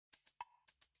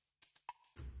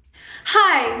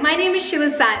Hi, my name is Sheila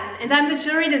Satin, and I'm the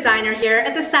jewelry designer here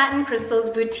at the Satin Crystals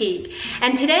Boutique.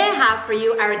 And today I have for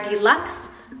you our Deluxe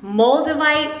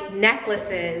Moldavite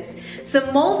necklaces. So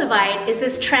Moldavite is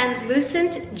this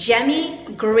translucent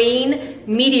gemmy green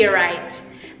meteorite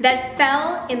that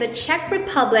fell in the Czech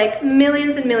Republic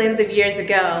millions and millions of years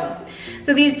ago.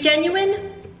 So these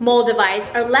genuine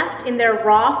Moldavites are left in their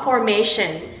raw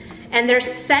formation, and they're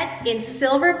set in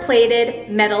silver-plated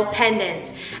metal pendants.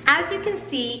 As you can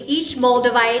see, each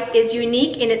Moldavite is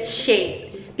unique in its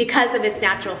shape because of its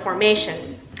natural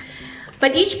formation.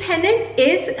 But each pendant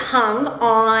is hung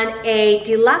on a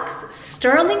deluxe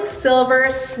sterling silver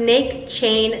snake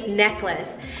chain necklace.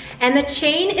 And the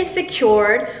chain is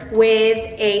secured with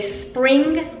a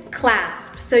spring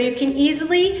clasp, so you can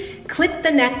easily clip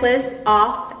the necklace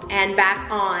off and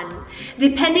back on.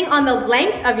 Depending on the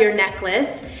length of your necklace,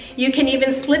 you can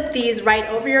even slip these right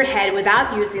over your head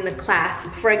without using the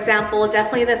clasp. For example,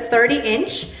 definitely the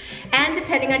 30-inch, and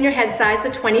depending on your head size, the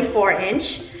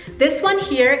 24-inch. This one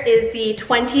here is the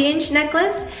 20-inch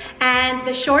necklace, and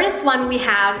the shortest one we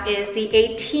have is the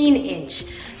 18-inch.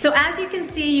 So as you can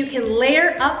see, you can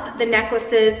layer up the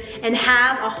necklaces and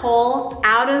have a whole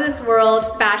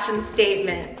out-of-this-world fashion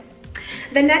statement.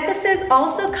 The necklaces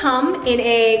also come in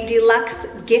a deluxe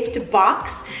gift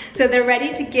box, so they're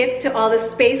ready to gift to all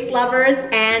the space lovers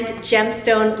and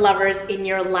gemstone lovers in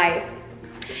your life.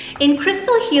 In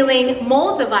crystal healing,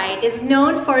 Moldavite is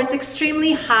known for its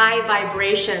extremely high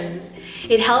vibrations.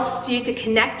 It helps you to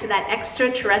connect to that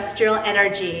extraterrestrial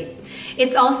energy.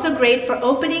 It's also great for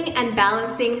opening and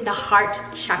balancing the heart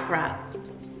chakra.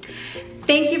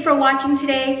 Thank you for watching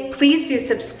today. Please do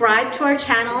subscribe to our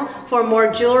channel for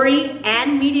more jewelry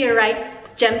and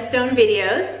meteorite gemstone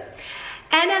videos.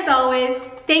 And as always,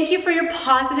 thank you for your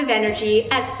positive energy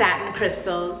at Satin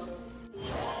Crystals.